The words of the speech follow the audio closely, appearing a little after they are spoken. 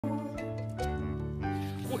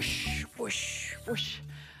Whoosh, whoosh, whoosh.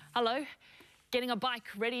 Hello, getting a bike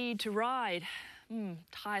ready to ride.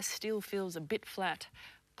 Tyre still feels a bit flat.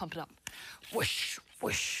 Pump it up. Whoosh,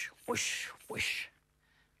 whoosh, whoosh, whoosh.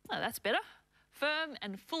 Oh, that's better. Firm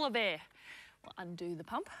and full of air. We'll undo the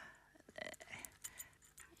pump.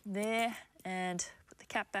 There, and put the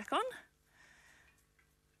cap back on.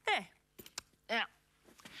 There. Now,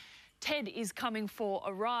 Ted is coming for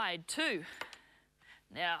a ride too.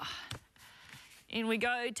 Now, in we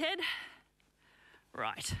go, Ted.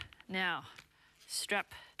 Right, now,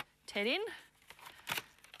 strap Ted in.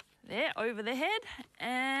 There, over the head,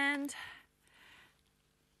 and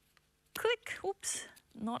click. Oops,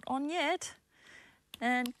 not on yet.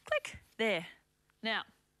 And click, there. Now,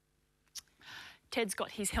 Ted's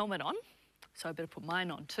got his helmet on, so I better put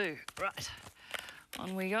mine on too. Right,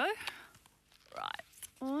 on we go. Right,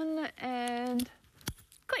 on and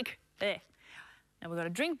click, there. Now we've got a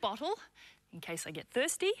drink bottle in case I get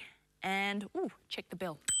thirsty, and ooh, check the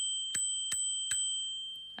bell.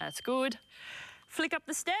 That's good. Flick up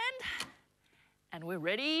the stand, and we're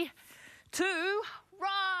ready to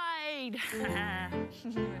ride.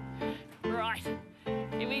 Right,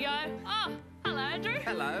 here we go. Oh, hello, Andrew.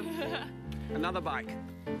 Hello. Another bike.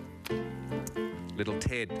 Little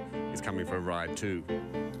Ted is coming for a ride too.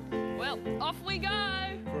 Well, off we go.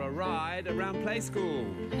 For a ride around play school.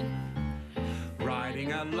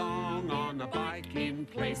 Riding along on a bike in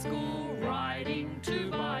play school, riding 2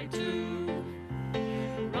 by 2.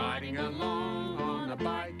 Riding along on a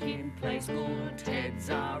bike in play school, Teds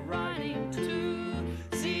are riding too.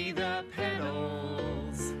 See the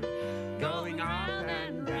pedals going up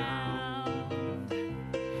and round.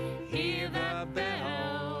 Hear the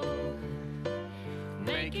bell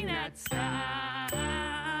making that sound.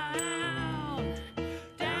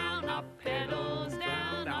 Down, up, pedals,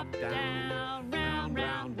 down, up, down. Round,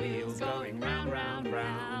 round, wheels going round, round,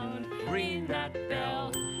 round. Ring that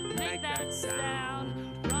bell, make that sound.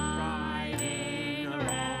 Riding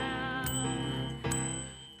around.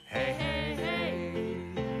 Hey, hey, hey.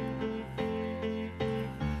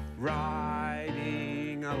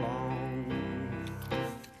 Riding along.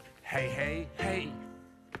 Hey, hey, hey.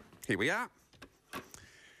 Here we are.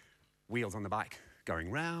 Wheels on the bike,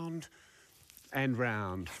 going round and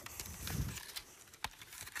round.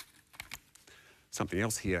 Something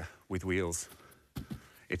else here with wheels.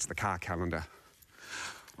 It's the car calendar.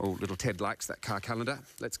 Oh, little Ted likes that car calendar.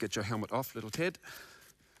 Let's get your helmet off, little Ted.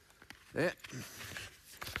 There.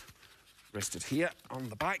 Rest it here on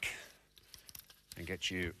the bike and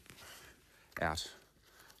get you out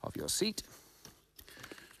of your seat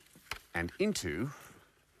and into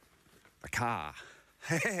the car.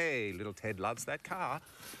 Hey, little Ted loves that car.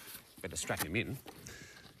 Better strap him in.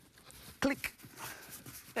 Click.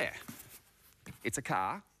 There. It's a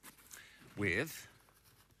car with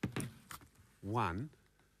 1,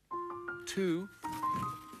 2,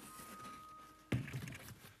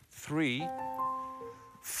 3,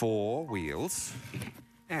 4 wheels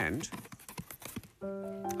and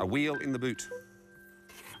a wheel in the boot.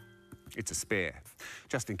 It's a spare,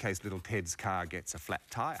 just in case little Ted's car gets a flat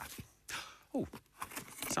tyre. Oh,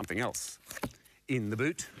 something else. In the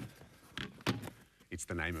boot. It's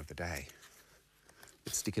the name of the day.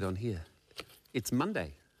 Let's stick it on here. It's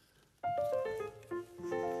Monday.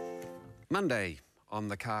 Monday on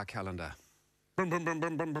the car calendar. Brum, brum, brum,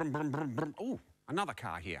 brum, brum, brum, brum, brum, brum. Oh, another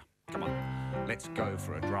car here. Come on, let's go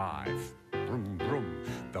for a drive. Brum, brum.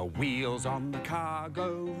 The wheels on the car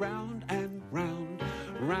go round and round,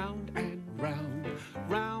 round and round,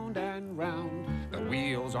 round and round. The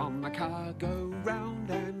wheels on the car go round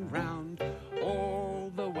and round, all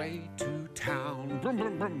the way to town. Brum,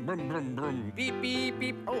 brum, brum, brum, brum, brum. Beep, beep,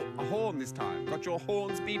 beep. Oh, a horn this time. Got your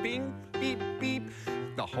horns beeping? Beep, beep.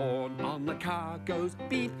 The horn on the car goes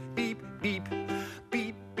beep, beep, beep.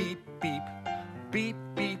 Beep, beep, beep. Beep,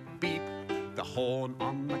 beep, beep. The horn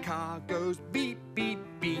on the car goes beep, beep,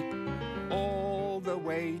 beep. All the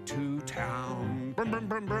way to town. Brum, brum,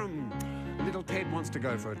 brum, brum. Little Ted wants to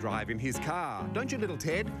go for a drive in his car. Don't you, little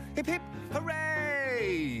Ted? Hip, hip,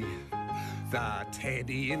 hooray! The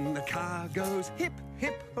Teddy in the car goes hip,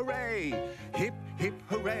 hip, hooray. Hip, hip,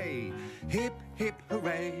 hooray. Hip, hip,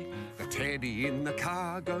 hooray. The Teddy in the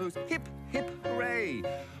car goes hip, hip, hooray.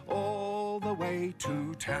 All the way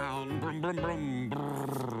to town. Brum, brum, brum,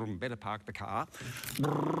 brum. Better park the car.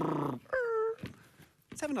 Brum.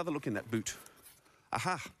 Let's have another look in that boot.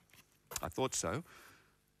 Aha, I thought so.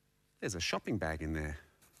 There's a shopping bag in there.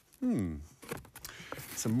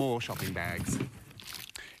 Some more shopping bags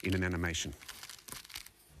in an animation.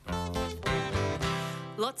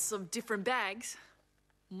 Lots of different bags.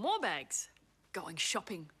 More bags. Going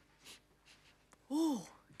shopping. Oh,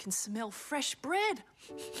 can smell fresh bread.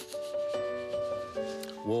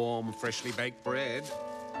 Warm, freshly baked bread.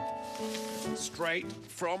 Straight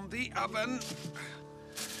from the oven.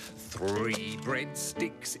 3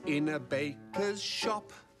 breadsticks in a baker's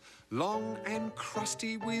shop. Long and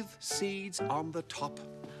crusty with seeds on the top.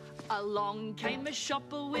 Along came a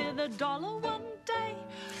shopper with $1 one day.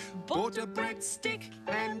 Bought a breadstick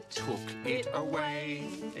and took it away.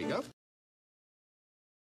 There you go.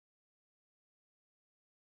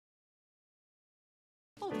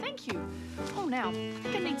 Oh, thank you. Oh, now, I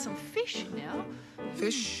think I need some fish now.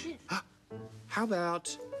 Fish? How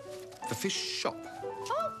about the fish shop?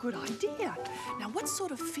 Oh, good idea. Now, what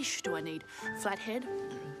sort of fish do I need? Flathead?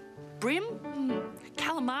 Brim?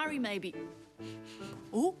 Calamari, maybe.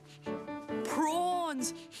 Oh,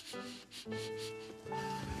 prawns.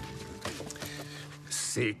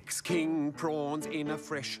 6 king prawns in a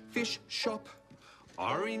fresh fish shop.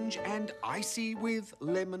 Orange and icy with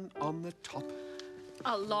lemon on the top.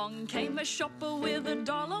 Along came a shopper with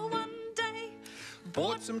 $1 one day.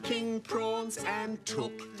 Bought some king prawns and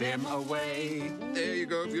took them away. There you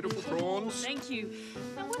go, beautiful prawns. Thank you.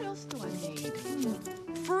 Now, what else do I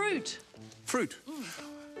need? Fruit. Fruit.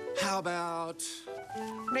 How about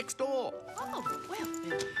next door? Oh, well,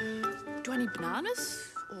 do I need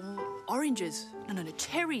bananas or oranges? No,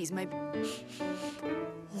 cherries, maybe.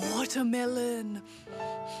 Watermelon.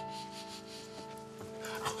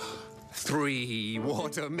 3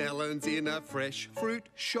 watermelons in a fresh fruit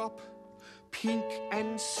shop. Pink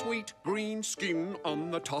and sweet green skin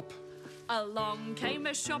on the top. Along came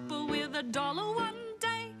a shopper with $1 one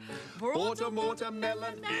day. Bought a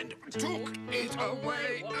watermelon and took it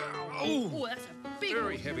away. Oh, that's a big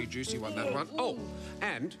very one. heavy, juicy one, that one. Oh,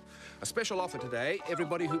 and a special offer today.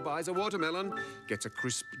 Everybody who buys a watermelon gets a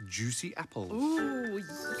crisp, juicy apple. Ooh,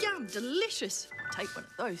 yum, delicious. Take one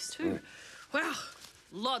of those too. Wow,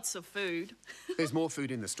 lots of food. There's more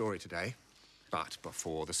food in the story today. But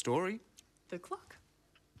before the story... The clock.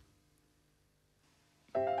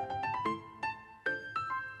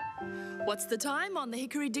 What's the time on the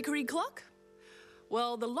hickory-dickory clock?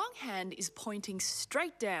 Well, the long hand is pointing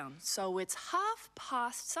straight down, so it's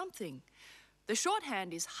 1/2 something. The short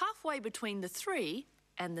hand is halfway between the 3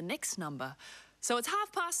 and the next number. So it's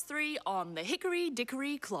 3:30 on the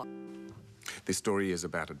hickory-dickory clock. This story is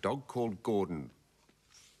about a dog called Gordon.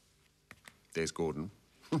 There's Gordon.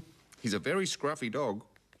 He's a very scruffy dog.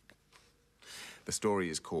 The story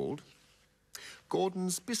is called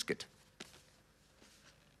Gordon's Biscuit.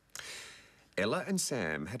 Ella and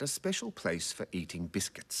Sam had a special place for eating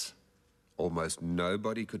biscuits. Almost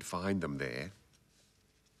nobody could find them there.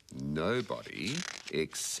 Nobody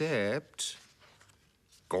except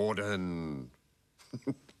Gordon.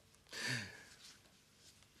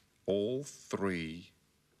 All 3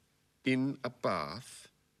 in a bath,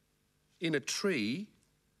 in a tree,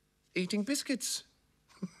 eating biscuits.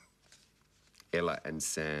 Ella and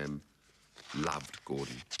Sam loved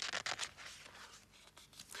Gordon.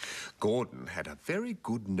 Gordon had a very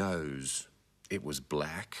good nose. It was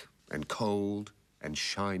black and cold and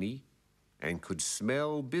shiny and could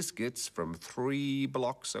smell biscuits from 3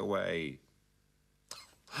 blocks away.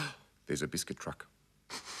 There's a biscuit truck.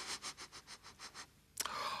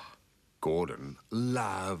 Gordon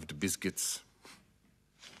loved biscuits.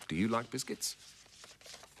 Do you like biscuits?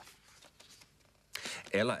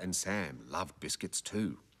 Ella and Sam loved biscuits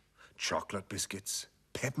too. Chocolate biscuits,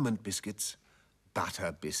 peppermint biscuits,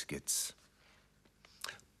 butter biscuits.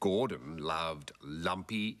 Gordon loved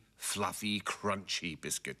lumpy, fluffy, crunchy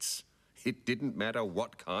biscuits. It didn't matter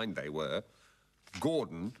what kind they were.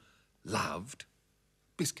 Gordon loved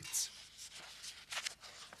biscuits.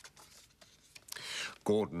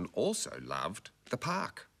 Gordon also loved the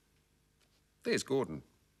park. There's Gordon,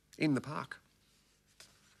 in the park.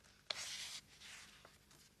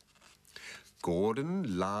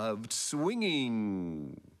 Gordon loved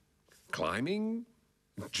swinging, climbing,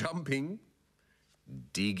 jumping,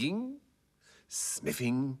 digging,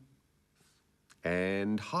 sniffing,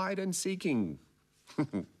 and hide and seeking.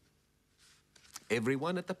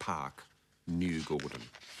 Everyone at the park knew Gordon.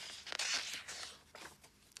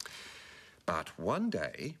 But one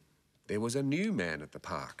day, there was a new man at the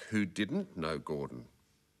park who didn't know Gordon.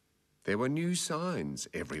 There were new signs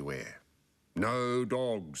everywhere. No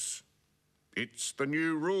dogs. It's the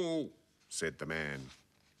new rule, said the man.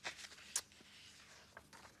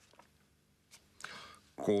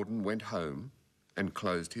 Gordon went home and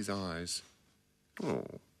closed his eyes.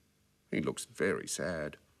 Oh, he looks very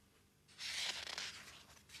sad.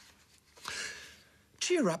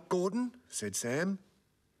 Cheer up, Gordon, said Sam.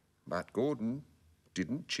 But Gordon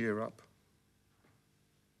didn't cheer up.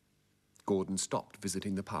 Gordon stopped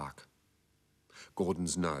visiting the park.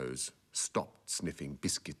 Gordon's nose stopped sniffing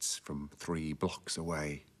biscuits from 3 blocks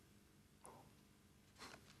away.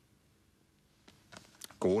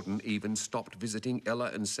 Gordon even stopped visiting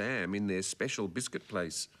Ella and Sam in their special biscuit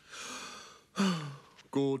place.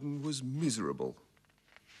 Gordon was miserable.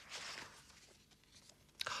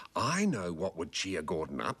 "I know what would cheer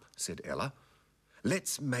Gordon up," said Ella.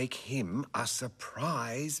 "Let's make him a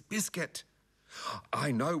surprise biscuit."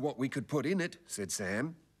 "I know what we could put in it," said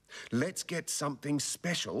Sam. "Let's get something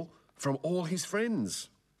special from all his friends."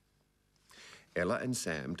 Ella and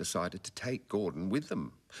Sam decided to take Gordon with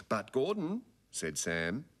them. "But Gordon," said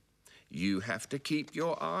Sam, "you have to keep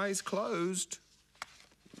your eyes closed."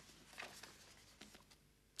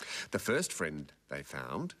 The first friend they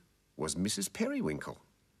found was Mrs. Periwinkle.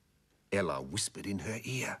 Ella whispered in her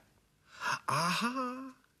ear.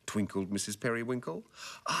 "Aha!" twinkled Mrs. Periwinkle.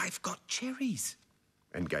 "I've got cherries,"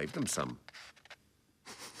 and gave them some.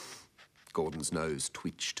 Gordon's nose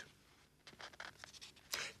twitched.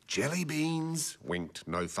 "Jelly beans," winked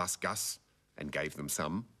No Fuss Gus, and gave them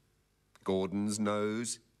some. Gordon's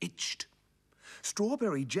nose itched.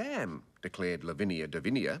 "Strawberry jam," declared Lavinia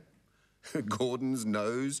Davinia. Gordon's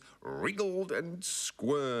nose wriggled and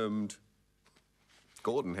squirmed.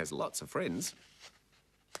 Gordon has lots of friends.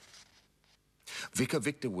 Vicar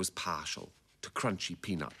Victor was partial to crunchy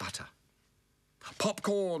peanut butter.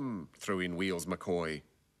 "Popcorn," threw in Wheels McCoy.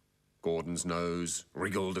 Gordon's nose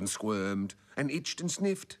wriggled and squirmed and itched and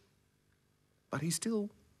sniffed. But he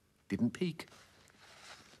still didn't peek.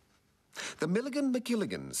 The Milligan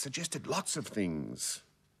McGilligans suggested lots of things.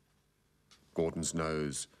 Gordon's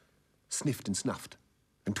nose sniffed and snuffed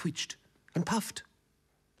and twitched and puffed.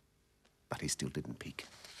 But he still didn't peek.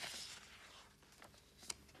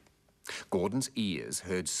 Gordon's ears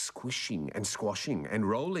heard squishing and squashing and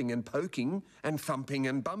rolling and poking and thumping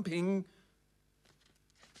and bumping.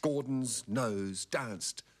 Gordon's nose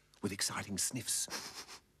danced with exciting sniffs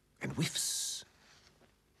and whiffs.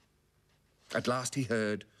 At last he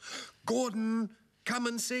heard, "Gordon, come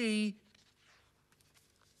and see."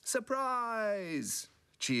 "Surprise!"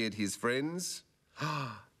 cheered his friends.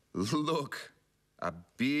 "Look, a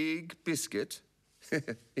big biscuit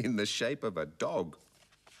in the shape of a dog."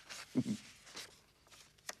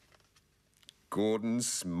 Gordon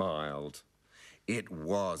smiled. It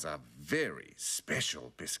was a very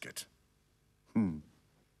special biscuit. And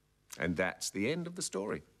that's the end of the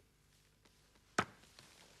story.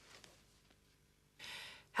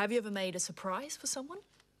 Have you ever made a surprise for someone?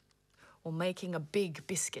 Or making a big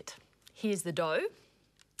biscuit? Here's the dough.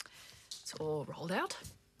 It's all rolled out.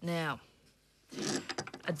 Now,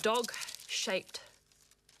 a dog-shaped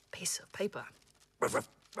piece of paper. Ruff, ruff,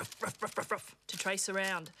 ruff, ruff, ruff, ruff, ruff, to trace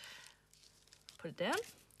around. Put it down.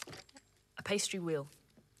 A pastry wheel.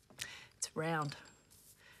 It's round.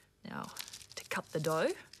 Now, to cut the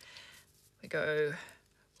dough, we go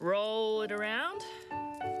roll it around,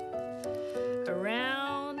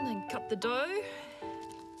 and cut the dough.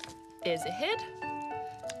 There's a head.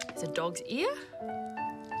 There's a dog's ear.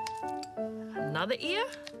 Another ear.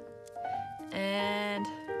 And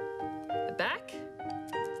the back.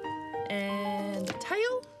 And the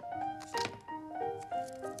tail.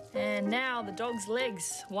 And now the dog's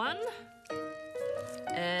legs. 1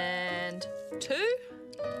 and 2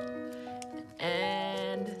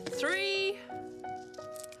 and 3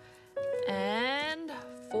 and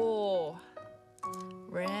 4.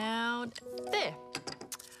 Round there.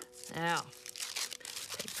 Now,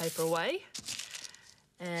 take paper away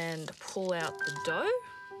and pull out the dough.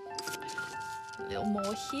 A little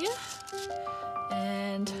more here.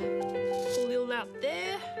 And pull a little out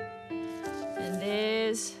there. And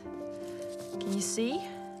there's, can you see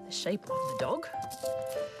the shape of the dog?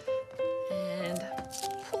 And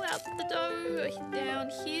pull out the dough down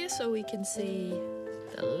here so we can see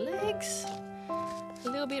the legs. A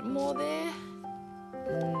little bit more there.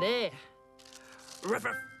 And there. Ruff,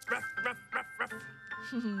 ruff, ruff, ruff, ruff, ruff.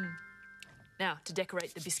 Now, to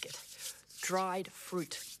decorate the biscuit. Dried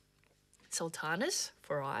fruit. Sultanas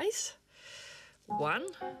for eyes. 1,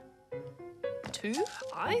 2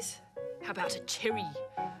 eyes. How about a cherry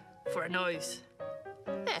for a nose?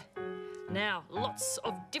 There. Now, lots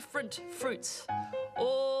of different fruits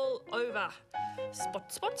all over.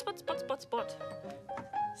 Spot, spot, spot, spot, spot, spot.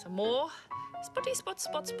 Some more. Spotty, spot,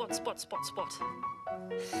 spot, spot, spot, spot, spot.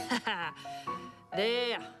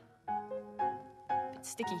 There. Bit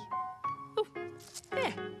sticky. Oh,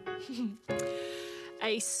 there.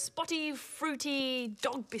 A spotty, fruity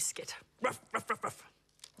dog biscuit. Ruff, ruff, ruff, ruff.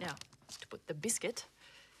 Now, to put the biscuit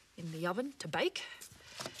in the oven to bake.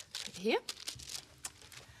 Put it here.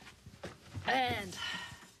 And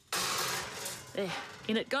There,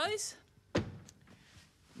 in it goes.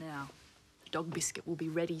 Now, the dog biscuit will be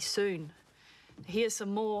ready soon. Here's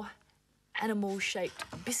some more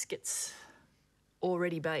animal-shaped biscuits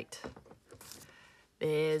already baked.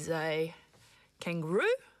 There's a kangaroo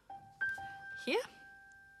here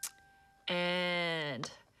and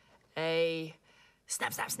a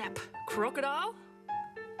snap, snap, snap crocodile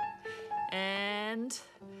and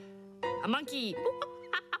a monkey.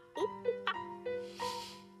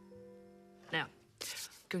 Now,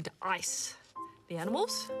 I'm going to ice the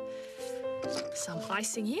animals. Some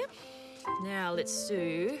icing here. Now let's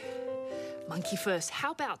do monkey first.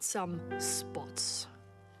 How about some spots?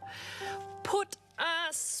 Put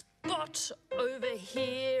a spot over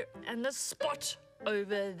here and a spot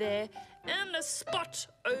over there and a spot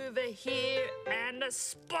over here and a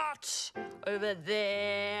spot over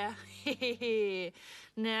there.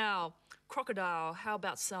 Now, crocodile, how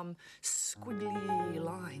about some squiggly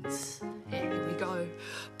lines? Here we go.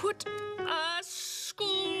 Put a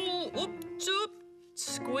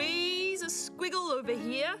squeeze a squiggle over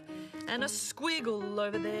here and a squiggle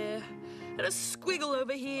over there and a squiggle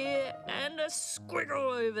over here and a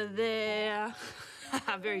squiggle over there.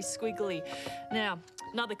 Very squiggly. Now,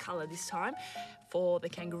 another colour this time for the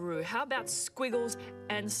kangaroo. How about squiggles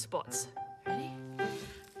and spots? Ready?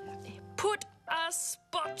 Put a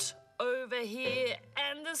spot over here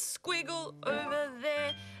and a squiggle over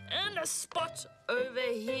there and a spot over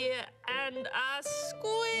here and a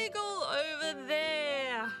squiggle over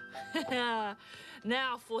there.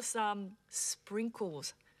 Now for some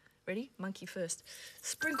sprinkles. Ready? Monkey first.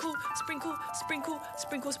 Sprinkle, sprinkle, sprinkle,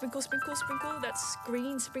 sprinkle, sprinkle, sprinkle, sprinkle. That's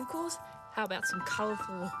green sprinkles. How about some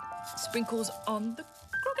colourful sprinkles on the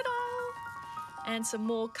crocodile? And some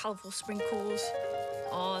more colourful sprinkles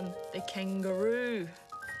on the kangaroo.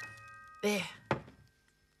 There.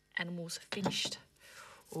 Animals finished.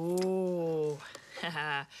 Oh,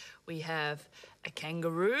 we have a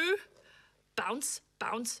kangaroo. Bounce,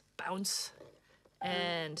 bounce, bounce.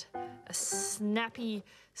 And a snappy,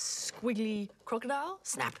 squiggly crocodile.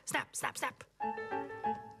 Snap, snap, snap, snap.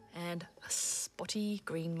 And a spotty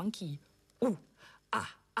green monkey. Ooh,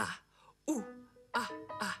 ah, ah, ooh, ah,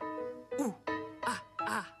 ah, ooh, ah,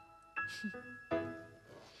 ah.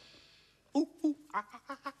 Ooh, ooh, ah,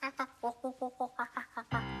 ah,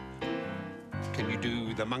 ah. Can you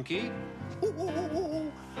do the monkey? Ooh, ooh, ooh,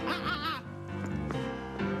 ooh, ah, ah, ah.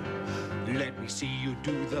 Let me see you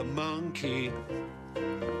do the monkey.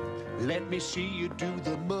 Let me see you do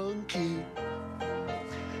the monkey.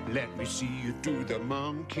 Let me see you do the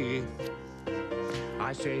monkey.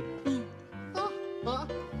 I said, ooh, ah, ah,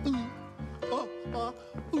 ooh, ah, ah,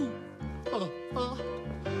 ooh, ah, ah.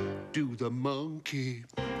 Do the monkey.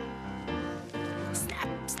 Snap,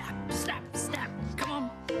 snap, snap, snap. Come on.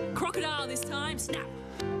 Crocodile this time. Snap,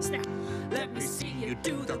 snap. Let me see you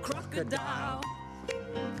do the crocodile.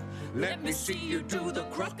 Let me see you do the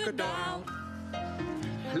crocodile.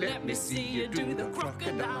 Let me see you do the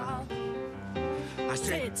crocodile. I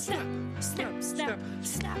said, Snap, snap, snap,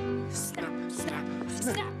 snap, snap, snap,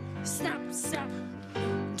 snap, snap, snap.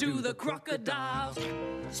 Do the crocodile.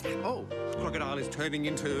 oh, crocodile is turning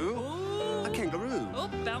into Ooh. a kangaroo. Oh,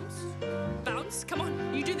 bounce, bounce. Come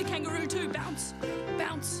on, you do the kangaroo too. Bounce,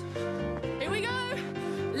 bounce. Here we go.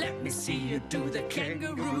 Let me see you do the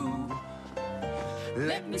kangaroo.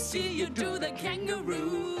 Let me see you do the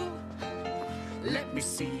kangaroo. Let me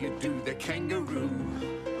see you do the kangaroo.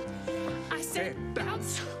 I said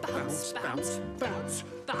bounce, bounce, bounce, bounce,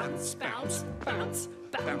 bounce, bounce, bounce,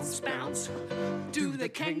 bounce, bounce. Do the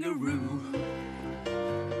kangaroo.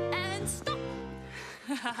 And stop.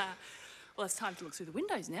 Well, it's time to look through the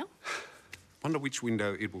windows now. Wonder which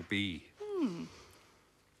window it will be.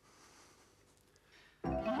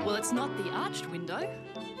 Well, it's not the arched window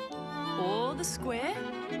or the square.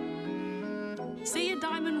 See a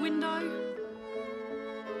diamond window?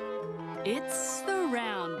 It's the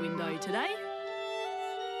round window today.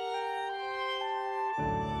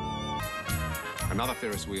 Another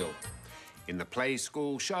Ferris wheel in the Play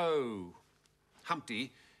School show.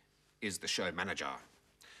 Humpty is the show manager.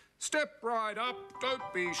 Step right up,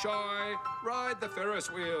 don't be shy. Ride the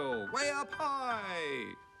Ferris wheel way up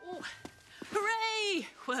high. Oh, hooray!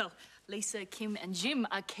 Well, Lisa, Kim and Jim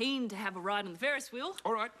are keen to have a ride on the Ferris wheel.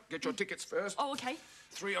 All right, get your tickets first. Oh, okay.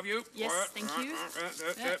 3 of you. Yes, Quiet. thank you.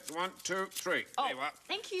 1, 2, 3. Oh, There you are.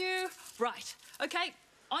 thank you. Right. Okay,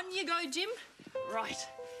 on you go, Jim. Right.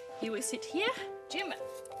 Here we sit here. Jim,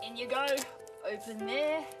 in you go. Open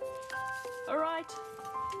there. All right.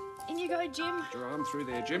 In you go, Jim. Put your arm through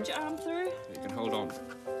there, Jim. Put your arm through. You can hold on.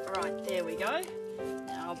 All right, there we go.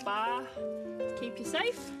 Now, bar. Keep you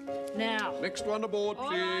safe. Now. Next one aboard, All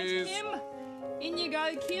right, please. Jim. In you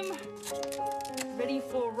go, Kim. Ready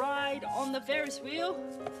for a ride on the Ferris wheel.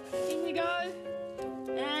 In you go.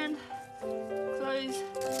 And close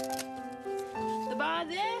the bar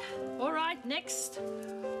there. All right, next.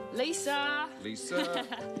 Lisa. Lisa.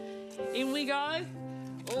 In we go.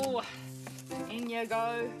 Oh, in you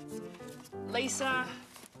go. Lisa.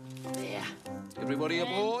 There. Everybody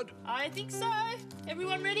aboard? I think so.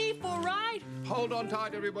 Everyone ready for a ride? Hold on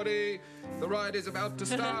tight, everybody. The ride is about to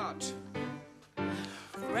start.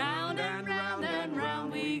 Round and round and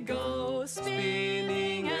round we go,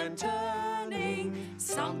 spinning and turning,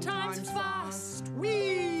 sometimes fast,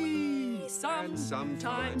 wee,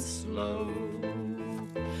 sometimes slow.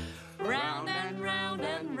 Round and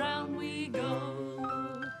round we go.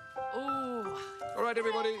 Oh. All right,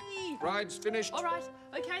 everybody. Yay. Ride's finished. All right,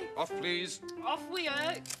 okay. Off, please. Off we go.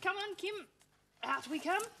 Come on, Kim. Out we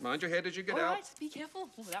come. Mind your head as you get All out. right, be careful.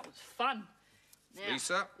 Oh, that was fun. Now,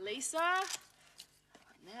 Lisa. Lisa.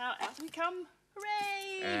 Now, out we come.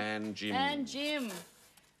 Hooray! And Jim. And Jim.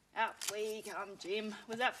 Out we come, Jim.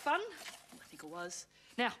 Was that fun? I think it was.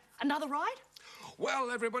 Now, another ride?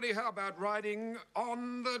 Well, everybody, how about riding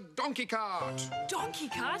on the donkey cart? Donkey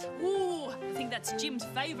cart? Ooh, I think that's Jim's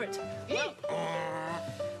favourite. Well,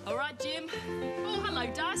 all right, Jim. Oh, hello,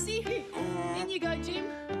 Darcy. In you go, Jim.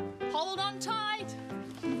 Hold on tight.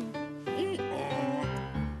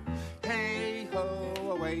 Hey ho,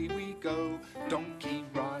 away we go, donkey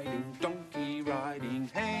riding,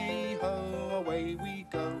 hey ho, away we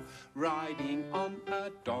go, riding on a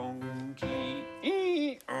donkey.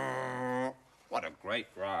 What a great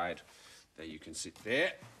ride. There you can sit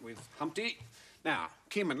there with Humpty. Now,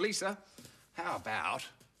 Kim and Lisa, how about,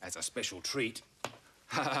 as a special treat,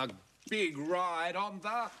 a big ride on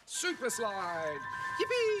the super slide?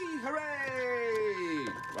 Yippee! Hooray!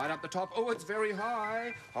 Right up the top. Oh, it's very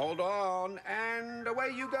high. Hold on, and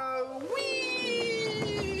away you go.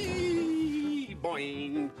 Whee!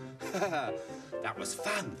 Boing! That was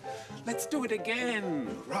fun. Let's do it again.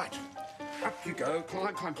 Right. Up you go.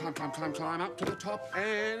 Climb, climb, climb, climb, climb, climb up to the top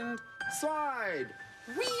and slide.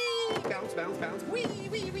 Whee! Bounce, bounce, bounce. Whee,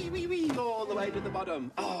 wee, wee, wee, wee. All the way to the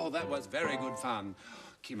bottom. Oh, that was very good fun.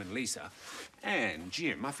 Kim and Lisa and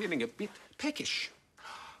Jim are feeling a bit peckish.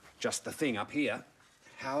 Just the thing up here.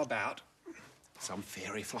 How about some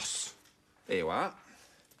fairy floss? There you are.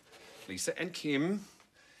 Lisa and Kim,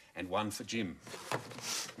 and one for Jim.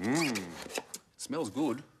 Smells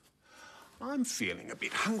good. I'm feeling a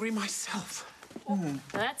bit hungry myself.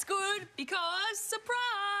 That's good because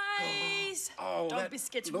surprise! Oh, Dog that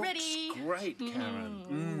biscuits looks ready. great,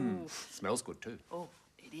 Karen. Smells good too. Oh,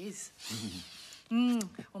 it is.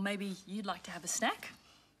 Or maybe you'd like to have a snack?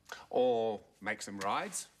 Or make some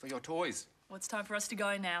rides for your toys. Well, it's time for us to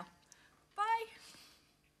go now. Bye.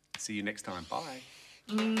 See you next time. Bye.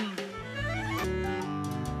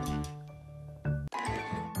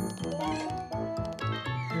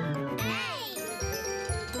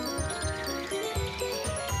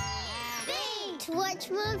 To watch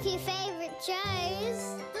more of your favourite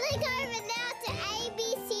shows, click over now to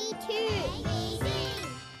ABC2.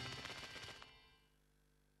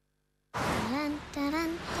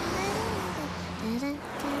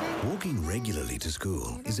 Walking regularly to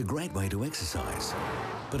school is a great way to exercise.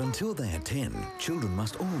 But until they are 10, children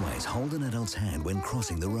must always hold an adult's hand when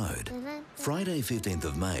crossing the road. Friday, 15th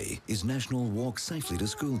of May is National Walk Safely to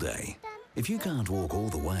School Day. If you can't walk all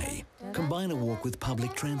the way, combine a walk with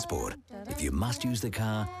public transport. If you must use the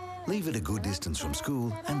car, leave it a good distance from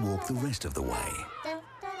school and walk the rest of the way.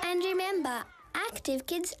 And remember, active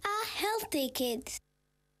kids are healthy kids.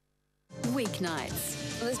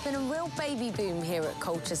 Weeknights. There's been a real baby boom here at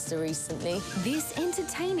Colchester recently. This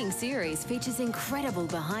entertaining series features incredible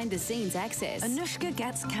behind-the-scenes access. Anushka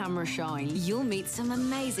gets camera shine. You'll meet some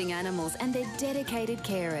amazing animals and their dedicated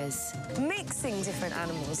carers. Mixing different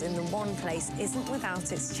animals in the one place isn't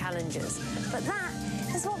without its challenges, but that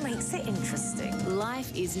is what makes it interesting.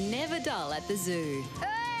 Life is never dull at the zoo.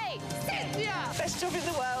 Hey! Cynthia! Best job in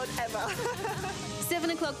the world ever. 7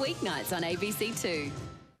 o'clock weeknights on ABC2.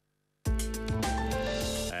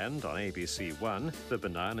 And on ABC One, the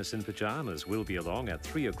Bananas in Pyjamas will be along at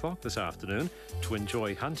 3 o'clock this afternoon to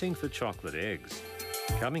enjoy hunting for chocolate eggs.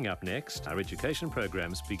 Coming up next, our education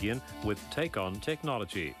programs begin with Take On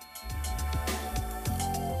Technology.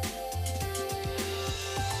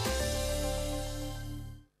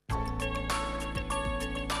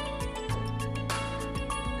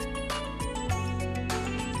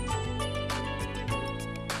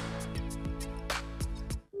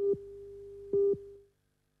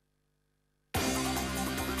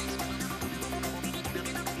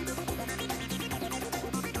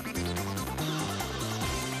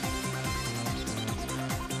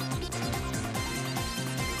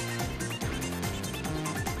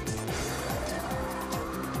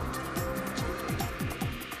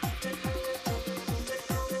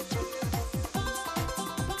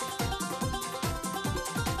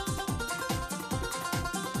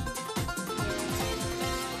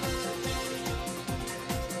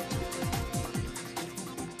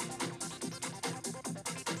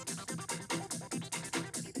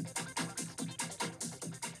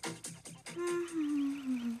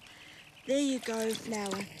 There you go,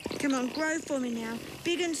 flower. Come on, grow for me now.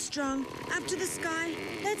 Big and strong. Up to the sky.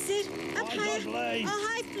 That's it. Up higher. Dudley. Oh,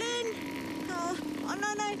 hi, Flynn. Oh,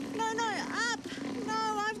 no. Up.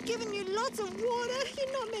 No, I've given you lots of water.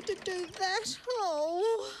 You're not meant to do that.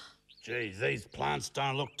 Oh. Geez, these plants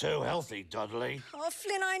don't look too healthy, Dudley. Oh,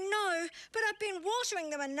 Flynn, I know, but I've been watering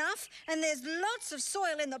them enough and there's lots of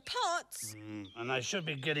soil in the pots. And they should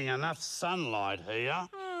be getting enough sunlight here.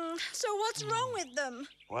 So what's wrong with them?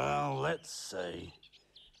 Well, let's see.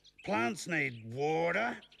 Plants need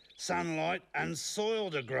water, sunlight and soil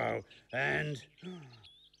to grow. And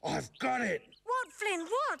I've got it. What, Flynn,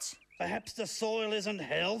 what? Perhaps the soil isn't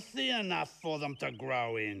healthy enough for them to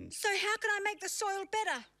grow in. So how can I make the soil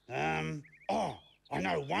better? I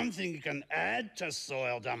know one thing you can add to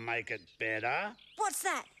soil to make it better. What's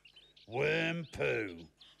that? Worm poo.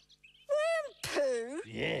 Worm poo?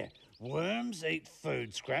 Yeah, worms eat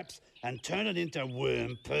food scraps and turn it into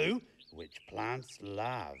worm poo, which plants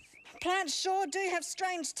love. Plants sure do have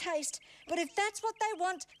strange taste, but if that's what they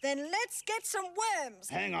want, then let's get some worms.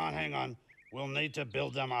 Hang on. We'll need to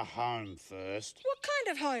build them a home first. What kind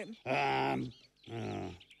of home?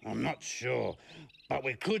 I'm not sure, but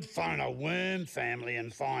we could phone a worm family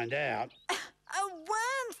and find out. A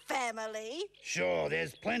worm family? Sure,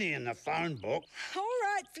 there's plenty in the phone book. All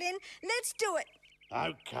right, Flynn, let's do it.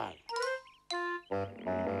 Okay.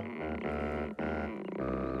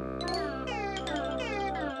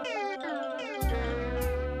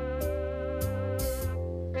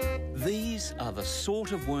 These are the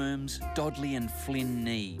sort of worms Dodley and Flynn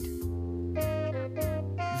need.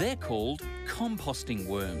 They're called composting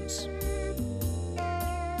worms.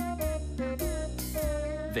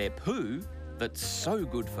 Their poo, that's so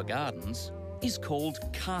good for gardens, is called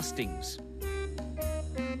castings.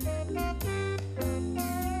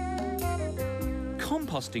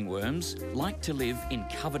 Composting worms like to live in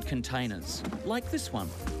covered containers, like this one.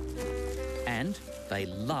 And they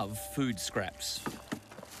love food scraps.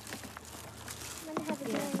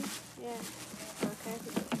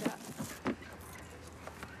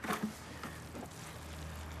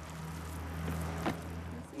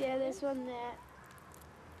 Yeah, there's one there.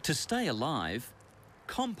 To stay alive,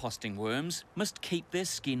 composting worms must keep their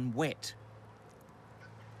skin wet.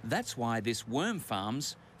 That's why this worm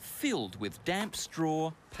farm's filled with damp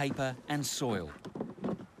straw, paper and soil.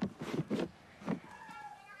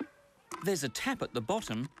 There's a tap at the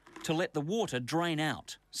bottom to let the water drain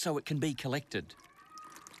out so it can be collected.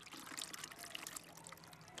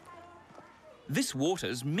 This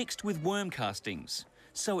water's mixed with worm castings,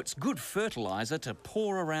 so it's good fertiliser to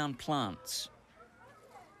pour around plants.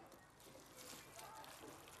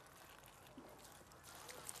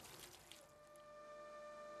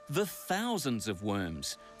 The thousands of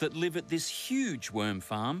worms that live at this huge worm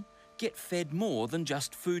farm get fed more than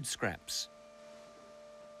just food scraps.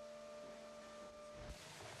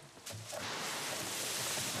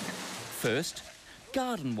 First,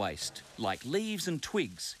 garden waste, like leaves and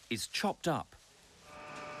twigs, is chopped up.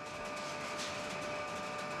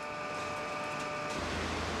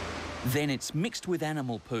 Then it's mixed with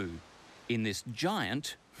animal poo in this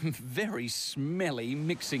giant, very smelly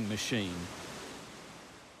mixing machine.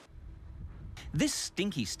 This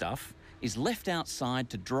stinky stuff is left outside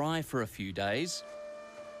to dry for a few days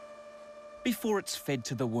before it's fed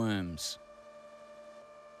to the worms.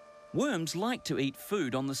 Worms like to eat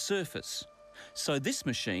food on the surface, so this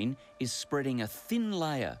machine is spreading a thin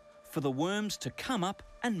layer for the worms to come up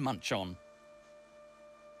and munch on.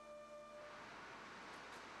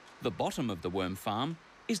 The bottom of the worm farm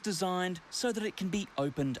is designed so that it can be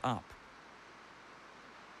opened up.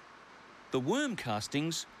 The worm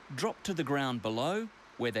castings drop to the ground below,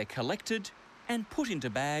 where they're collected and put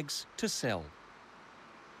into bags to sell.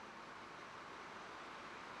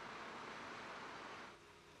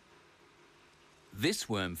 This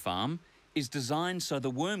worm farm is designed so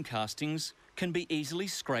the worm castings can be easily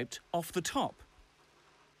scraped off the top.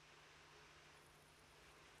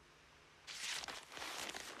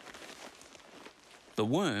 The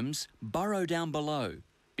worms burrow down below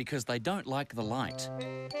because they don't like the light.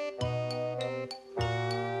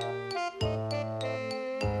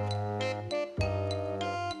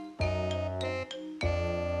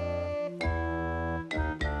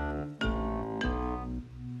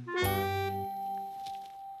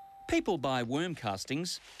 People buy worm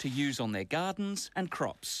castings to use on their gardens and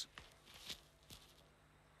crops.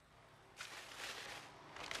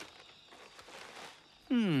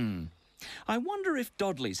 I wonder if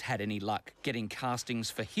Dodley's had any luck getting castings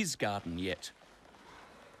for his garden yet.